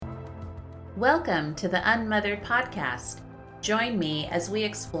Welcome to the Unmothered Podcast. Join me as we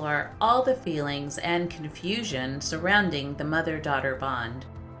explore all the feelings and confusion surrounding the mother-daughter bond.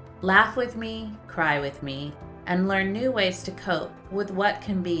 Laugh with me, cry with me, and learn new ways to cope with what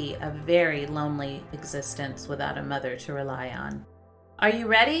can be a very lonely existence without a mother to rely on. Are you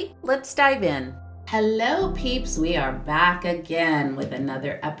ready? Let's dive in. Hello, peeps. We are back again with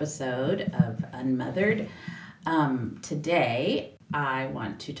another episode of Unmothered. Today, I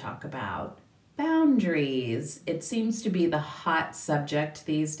want to talk about boundaries. It seems to be the hot subject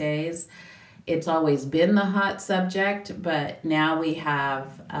these days. It's always been the hot subject, but now we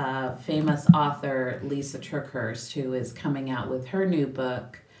have famous author Lysa TerKeurst, who is coming out with her new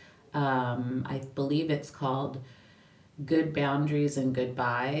book. I believe it's called Good Boundaries and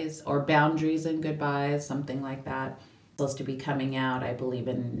Goodbyes, or Boundaries and Goodbyes, something like that. It's supposed to be coming out, I believe,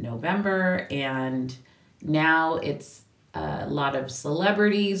 in November, and now it's a lot of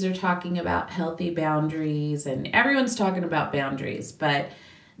celebrities are talking about healthy boundaries, and everyone's talking about boundaries, but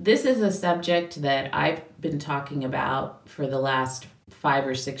this is a subject that I've been talking about for the last 5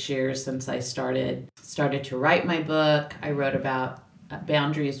 or 6 years since I started to write my book. I wrote about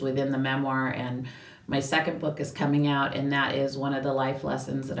boundaries within the memoir, and my second book is coming out, and that is one of the life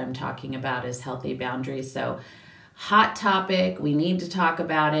lessons that I'm talking about is healthy boundaries. So hot topic, we need to talk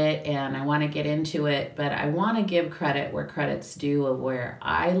about it, and I want to get into it, but I want to give credit where credit's due of where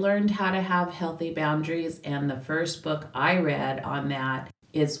I learned how to have healthy boundaries, and the first book I read on that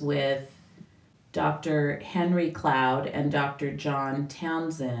is with Dr. Henry Cloud and Dr. John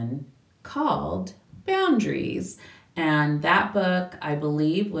Townsend called Boundaries. And that book, I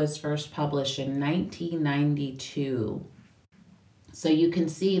believe, was first published in 1992. So you can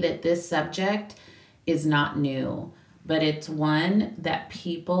see that this subject is not new, but it's one that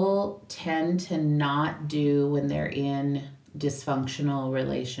people tend to not do when they're in dysfunctional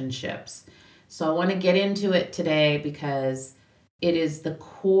relationships. So I want to get into it today because it is the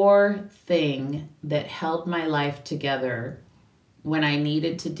core thing that held my life together when I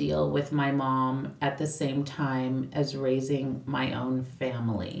needed to deal with my mom at the same time as raising my own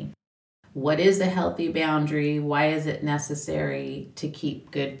family. What is a healthy boundary? Why is it necessary to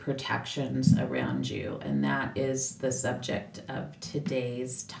keep good protections around you? And that is the subject of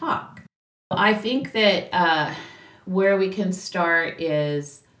today's talk. I think that where we can start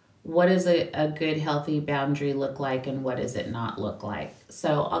is, what does a good healthy boundary look like and what does it not look like?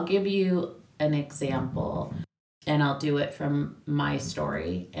 So I'll give you an example, and I'll do it from my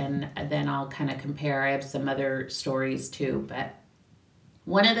story, and then I'll kind of compare. I have some other stories too, but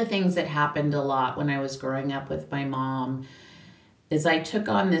one of the things that happened a lot when I was growing up with my mom is I took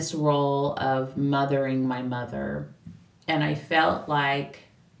on this role of mothering my mother, and I felt like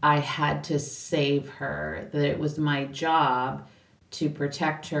I had to save her, that it was my job to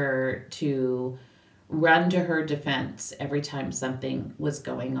protect her, to run to her defense every time something was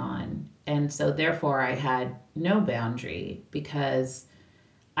going on. And so therefore I had no boundary because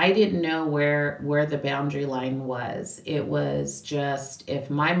I didn't know where the boundary line was. It was just, if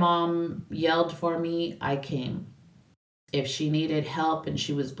my mom yelled for me, I came. If she needed help and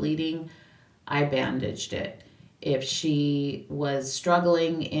she was bleeding, I bandaged it. If she was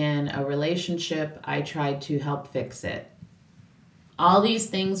struggling in a relationship, I tried to help fix it. All these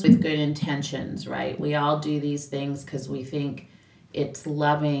things with good intentions, right? We all do these things because we think it's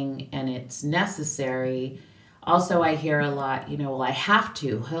loving and it's necessary. Also, I hear a lot, well, I have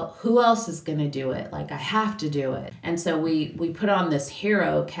to. Who else is going to do it? Like, I have to do it. And so we put on this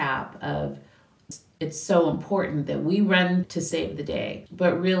hero cap of it's so important that we run to save the day.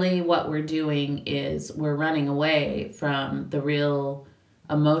 But really what we're doing is we're running away from the real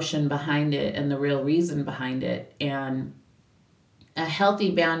emotion behind it and the real reason behind it. And a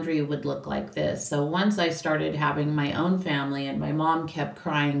healthy boundary would look like this. So once I started having my own family and my mom kept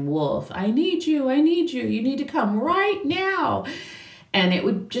crying wolf, I need you, you need to come right now. And it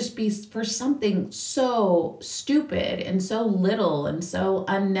would just be for something so stupid and so little and so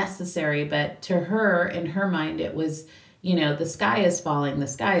unnecessary. But to her, in her mind, it was, the sky is falling, the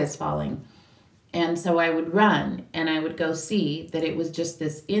sky is falling. And so I would run and I would go see that it was just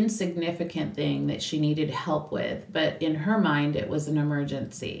this insignificant thing that she needed help with. But in her mind, it was an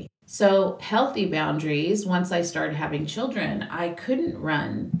emergency. So healthy boundaries, once I started having children, I couldn't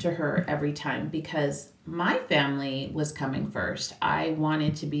run to her every time because my family was coming first. I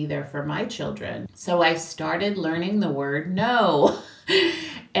wanted to be there for my children. So I started learning the word no.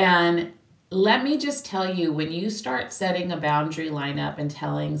 And let me just tell you, when you start setting a boundary line up and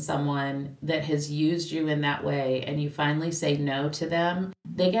telling someone that has used you in that way and you finally say no to them,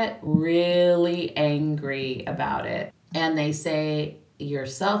 they get really angry about it. And they say, you're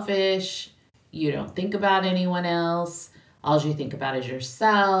selfish, You don't think about anyone else. All you think about is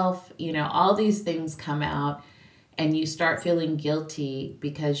yourself. All these things come out, and you start feeling guilty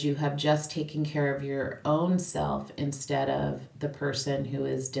because you have just taken care of your own self instead of the person who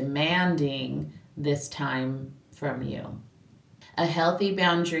is demanding this time from you. A healthy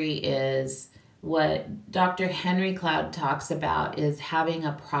boundary is what Dr. Henry Cloud talks about, is having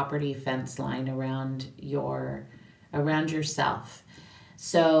a property fence line around yourself.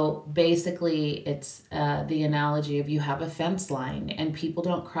 So basically, it's the analogy of you have a fence line, and people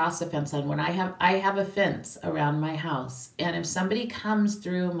don't cross a fence line. When I have a fence around my house, and if somebody comes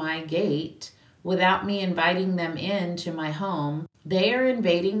through my gate without me inviting them into my home, they are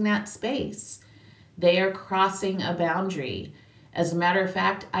invading that space. They are crossing a boundary. As a matter of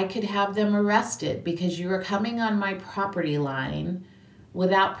fact, I could have them arrested because you are coming on my property line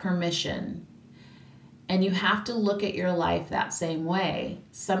without permission. And you have to look at your life that same way.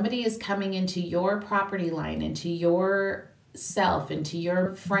 Somebody is coming into your property line, into your self, into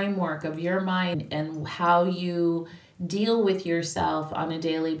your framework of your mind and how you deal with yourself on a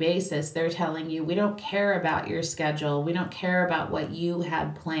daily basis. They're telling you, we don't care about your schedule. We don't care about what you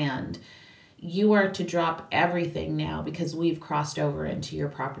had planned. You are to drop everything now because we've crossed over into your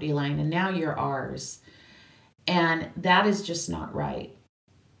property line and now you're ours. And that is just not right.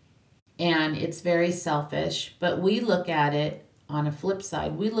 And it's very selfish, but we look at it on a flip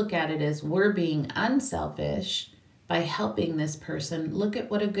side. We look at it as we're being unselfish by helping this person. Look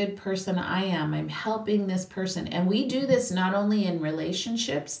at what a good person I am. I'm helping this person. And we do this not only in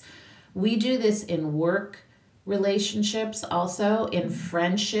relationships, we do this in work relationships, also in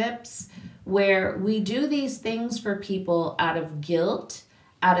friendships, where we do these things for people out of guilt,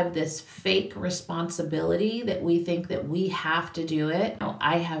 out of this fake responsibility that we think that we have to do it.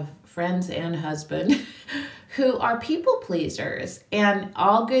 I have friends and husband who are people pleasers, and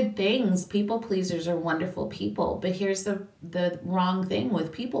all good things. People pleasers are wonderful people, but here's the wrong thing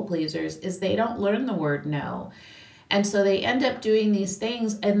with people pleasers is they don't learn the word no. And so they end up doing these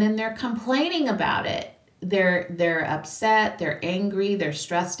things and then they're complaining about it. They're upset, they're angry, they're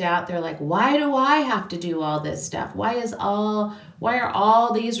stressed out. They're like, why do I have to do all this stuff? Why are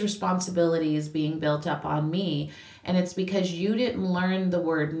all these responsibilities being built up on me? And it's because you didn't learn the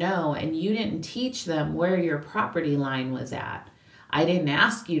word no, and you didn't teach them where your property line was at. I didn't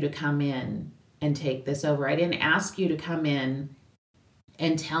ask you to come in and take this over. I didn't ask you to come in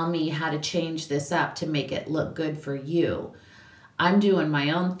and tell me how to change this up to make it look good for you. I'm doing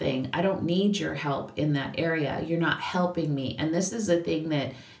my own thing. I don't need your help in that area. You're not helping me. And this is a thing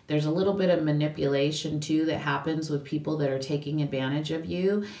that there's a little bit of manipulation too that happens with people that are taking advantage of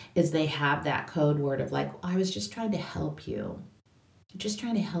you, is they have that code word of like, I was just trying to help you. Just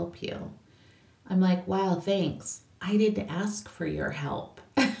trying to help you. I'm like, wow, thanks. I didn't ask for your help.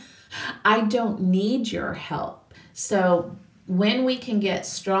 I don't need your help. So when we can get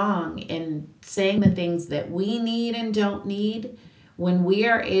strong in saying the things that we need and don't need, when we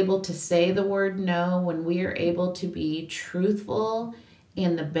are able to say the word no, when we are able to be truthful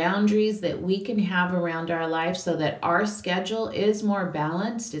in the boundaries that we can have around our life so that our schedule is more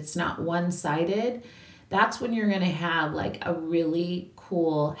balanced, it's not one-sided, that's when you're going to have like a really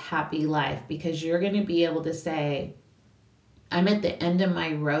cool, happy life, because you're going to be able to say, I'm at the end of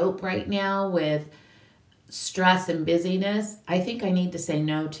my rope right now with stress and busyness. I think I need to say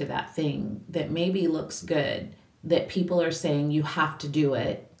no to that thing that maybe looks good, that people are saying you have to do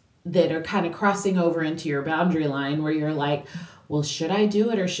it, that are kind of crossing over into your boundary line where you're like, well, should I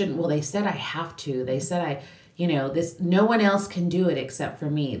do it or shouldn't? Well, they said I have to. They said this, no one else can do it except for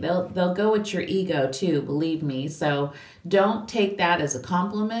me. They'll go at your ego too, believe me. So don't take that as a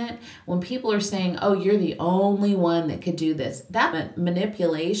compliment. When people are saying, oh, you're the only one that could do this, that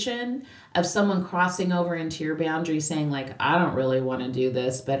manipulation of someone crossing over into your boundary saying like, I don't really want to do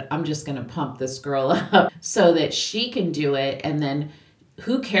this, but I'm just going to pump this girl up so that she can do it. And then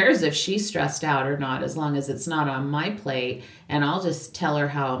who cares if she's stressed out or not, as long as it's not on my plate, and I'll just tell her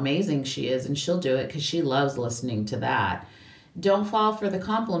how amazing she is and she'll do it because she loves listening to that. Don't fall for the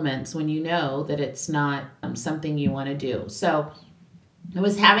compliments when you know that it's not something you want to do. So I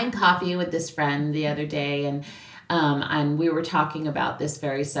was having coffee with this friend the other day, and we were talking about this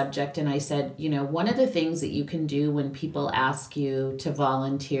very subject, and I said, one of the things that you can do when people ask you to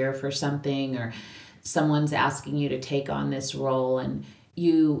volunteer for something, or someone's asking you to take on this role and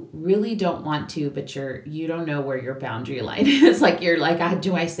you really don't want to, but you don't know where your boundary line is. Like, you're like,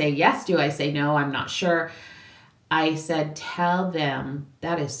 do I say yes? Do I say no? I'm not sure. I said, tell them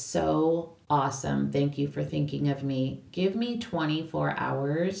that is so awesome. Thank you for thinking of me. Give me 24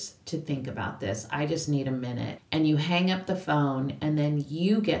 hours to think about this. I just need a minute. And you hang up the phone, and then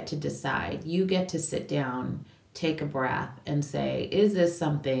you get to decide. You get to sit down, take a breath, and say, is this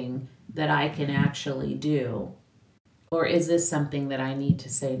something that I can actually do? Or is this something that I need to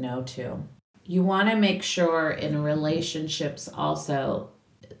say no to? You want to make sure in relationships also,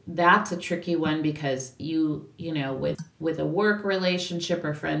 that's a tricky one, because you know, with a work relationship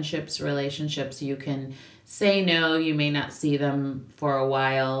or relationships, you can say no. You may not see them for a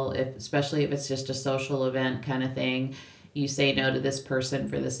while, especially if it's just a social event kind of thing. You say no to this person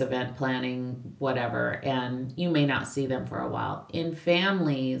for this event planning, whatever, and you may not see them for a while. In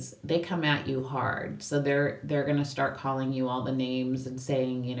families, they come at you hard. So they're going to start calling you all the names and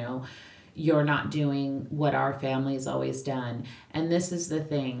saying, you know, you're not doing what our family's always done. And this is the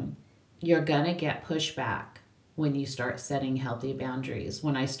thing. You're going to get pushback when you start setting healthy boundaries.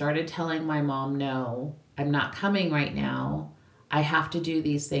 When I started telling my mom, no, I'm not coming right now. I have to do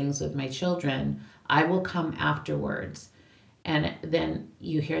these things with my children. I will come afterwards. And then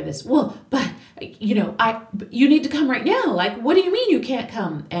you hear this, well, but you know, you need to come right now. Like, what do you mean you can't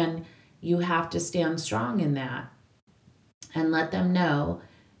come? And you have to stand strong in that and let them know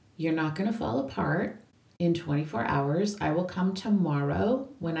you're not going to fall apart in 24 hours. I will come tomorrow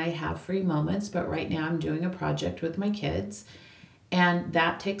when I have free moments, but right now I'm doing a project with my kids, and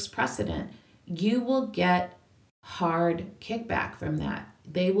that takes precedent. You will get hard kickback from that.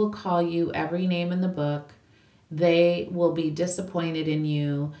 They will call you every name in the book. They will be disappointed in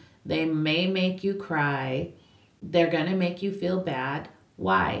you. They may make you cry. They're going to make you feel bad.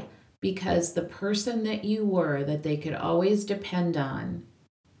 Why? Because the person that you were, that they could always depend on,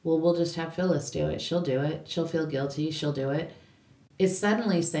 well, we'll just have Phyllis do it. She'll do it. She'll feel guilty. She'll do it. Is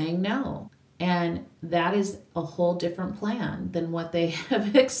suddenly saying no. And that is a whole different plan than what they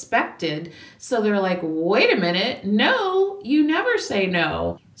have expected. So they're like, wait a minute. No, you never say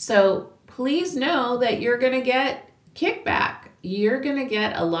no. So please know that you're going to get kickback. You're going to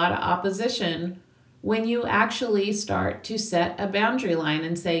get a lot of opposition when you actually start to set a boundary line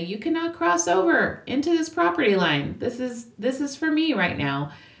and say, you cannot cross over into this property line. This is for me right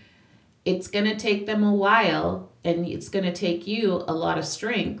now. It's going to take them a while, and it's going to take you a lot of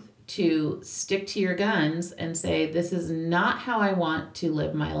strength to stick to your guns and say, this is not how I want to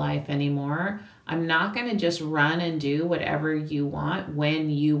live my life anymore. I'm not going to just run and do whatever you want, when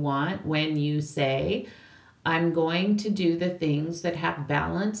you say. I'm going to do the things that have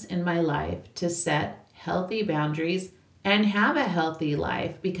balance in my life to set healthy boundaries and have a healthy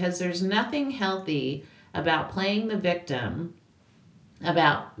life, because there's nothing healthy about playing the victim,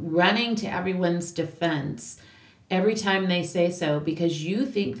 about running to everyone's defense every time they say so, because you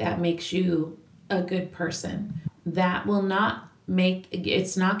think that makes you a good person. That will not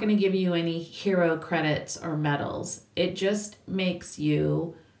it's not going to give you any hero credits or medals. It just makes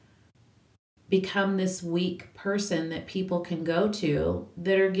you become this weak person that people can go to,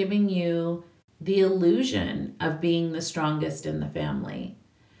 that are giving you the illusion of being the strongest in the family.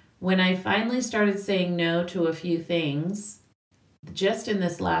 When I finally started saying no to a few things, just in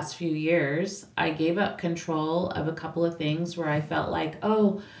this last few years, I gave up control of a couple of things where I felt like,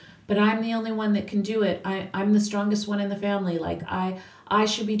 oh, but I'm the only one that can do it. I'm the strongest one in the family. Like I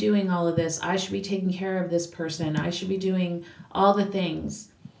should be doing all of this. I should be taking care of this person. I should be doing all the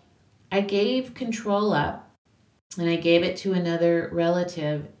things. I gave control up, and I gave it to another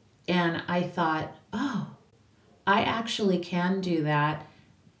relative. And I thought, oh, I actually can do that.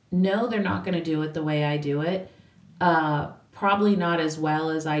 No, they're not going to do it the way I do it. Probably not as well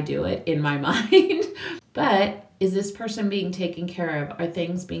as I do it in my mind. But is this person being taken care of? Are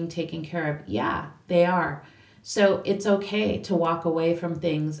things being taken care of? Yeah, they are. So it's okay to walk away from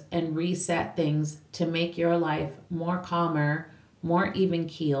things and reset things to make your life more calmer, more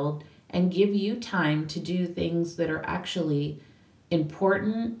even-keeled, and give you time to do things that are actually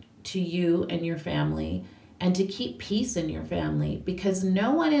important to you and your family, and to keep peace in your family, because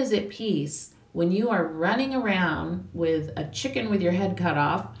no one is at peace when you are running around with a chicken with your head cut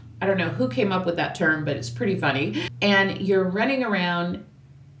off. I don't know who came up with that term, but it's pretty funny. And you're running around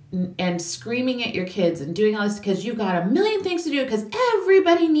and screaming at your kids and doing all this because you've got a million things to do because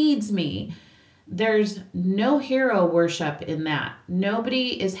everybody needs me. There's no hero worship in that.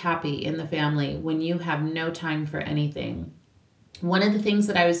 Nobody is happy in the family when you have no time for anything. One of the things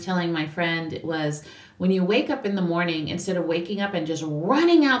that I was telling my friend was, when you wake up in the morning, instead of waking up and just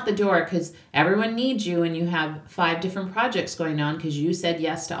running out the door because everyone needs you and you have 5 different projects going on because you said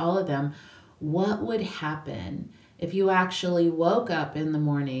yes to all of them, what would happen if you actually woke up in the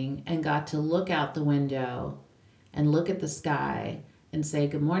morning and got to look out the window and look at the sky and say,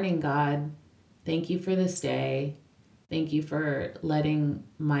 good morning, God. Thank you for this day. Thank you for letting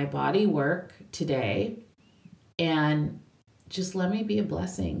my body work today. And just let me be a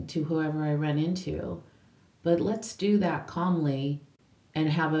blessing to whoever I run into. But let's do that calmly and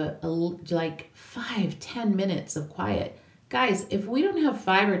have a like 5-10 minutes of quiet. Guys, if we don't have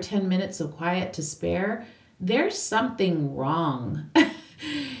 5 or 10 minutes of quiet to spare, there's something wrong.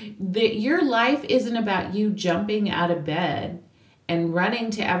 Your life isn't about you jumping out of bed and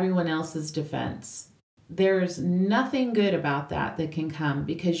running to everyone else's defense. There's nothing good about that can come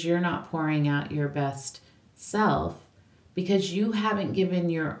because you're not pouring out your best self, because you haven't given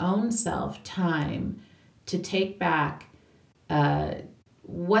your own self time to take back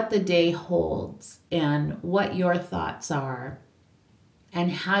what the day holds and what your thoughts are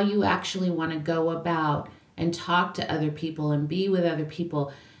and how you actually want to go about and talk to other people and be with other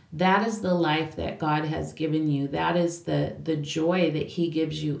people. That is the life that God has given you. That is the joy that he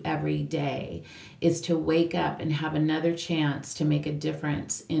gives you every day, is to wake up and have another chance to make a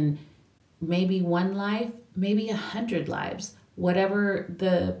difference in maybe one life, maybe 100 lives, whatever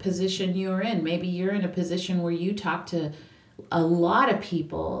the position you're in. Maybe you're in a position where you talk to a lot of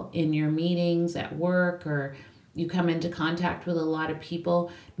people in your meetings at work, or you come into contact with a lot of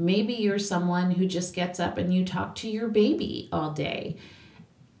people. Maybe you're someone who just gets up and you talk to your baby all day.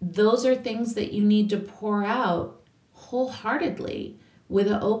 Those are things that you need to pour out wholeheartedly with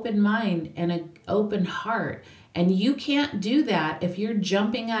an open mind and an open heart. And you can't do that if you're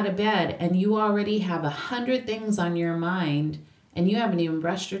jumping out of bed and you already have 100 things on your mind and you haven't even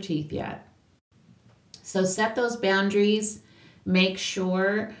brushed your teeth yet. So set those boundaries. Make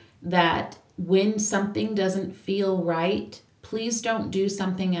sure that when something doesn't feel right, please don't do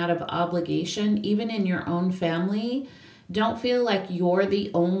something out of obligation, even in your own family. Don't feel like you're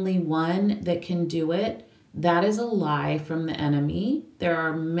the only one that can do it. That is a lie from the enemy. There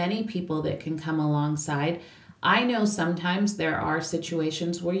are many people that can come alongside. I know sometimes there are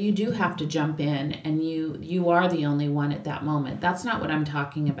situations where you do have to jump in and you are the only one at that moment. That's not what I'm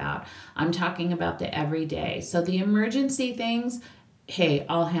talking about. I'm talking about the everyday. So the emergency things, hey,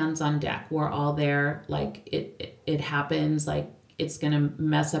 all hands on deck. We're all there. Like it happens. Like it's going to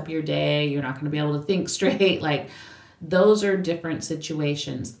mess up your day. You're not going to be able to think straight. Like those are different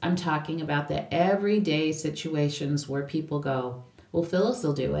situations. I'm talking about the everyday situations where people go, well, Phyllis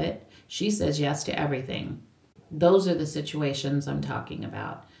will do it. She says yes to everything. Those are the situations I'm talking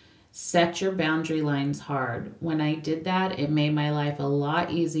about. Set your boundary lines hard. When I did that, it made my life a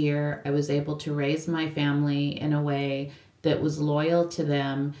lot easier. I was able to raise my family in a way that was loyal to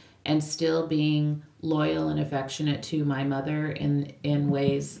them and still being loyal and affectionate to my mother in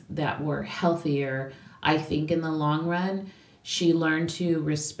ways that were healthier. I think in the long run, she learned to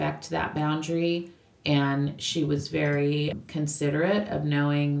respect that boundary, and she was very considerate of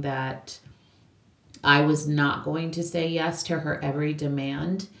knowing that I was not going to say yes to her every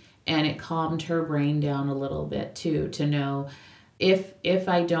demand, and it calmed her brain down a little bit too, to know if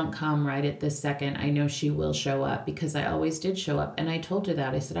I don't come right at this second, I know she will show up, because I always did show up. And I told her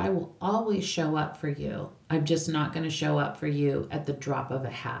that. I said, I will always show up for you. I'm just not going to show up for you at the drop of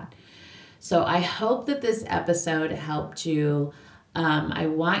a hat. So I hope that this episode helped you. I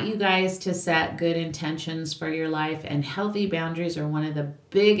want you guys to set good intentions for your life, and healthy boundaries are one of the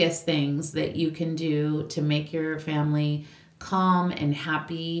biggest things that you can do to make your family calm and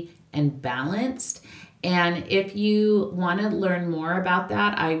happy and balanced. And if you want to learn more about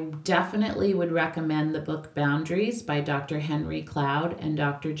that, I definitely would recommend the book Boundaries by Dr. Henry Cloud and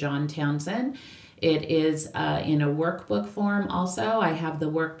Dr. John Townsend. It is in a workbook form also. I have the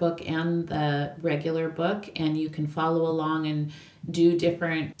workbook and the regular book, and you can follow along and do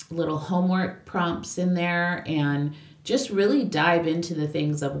different little homework prompts in there and just really dive into the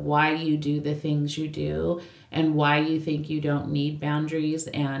things of why you do the things you do and why you think you don't need boundaries,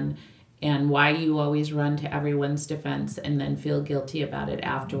 and why you always run to everyone's defense and then feel guilty about it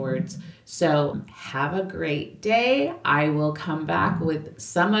afterwards. So have a great day. I will come back with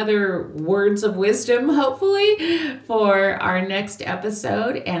some other words of wisdom, hopefully, for our next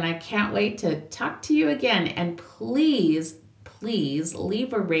episode. And I can't wait to talk to you again. And please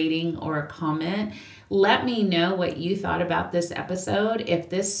leave a rating or a comment. Let me know what you thought about this episode. If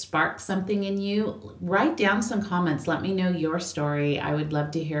this sparked something in you, write down some comments. Let me know your story. I would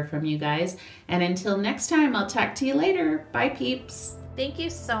love to hear from you guys. And until next time, I'll talk to you later. Bye, peeps. Thank you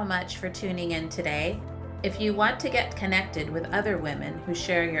so much for tuning in today. If you want to get connected with other women who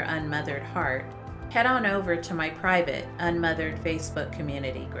share your unmothered heart, head on over to my private Unmothered Facebook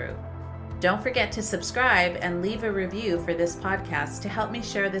community group. Don't forget to subscribe and leave a review for this podcast to help me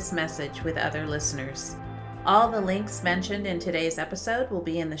share this message with other listeners. All the links mentioned in today's episode will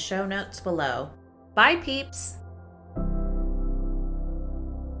be in the show notes below. Bye, peeps!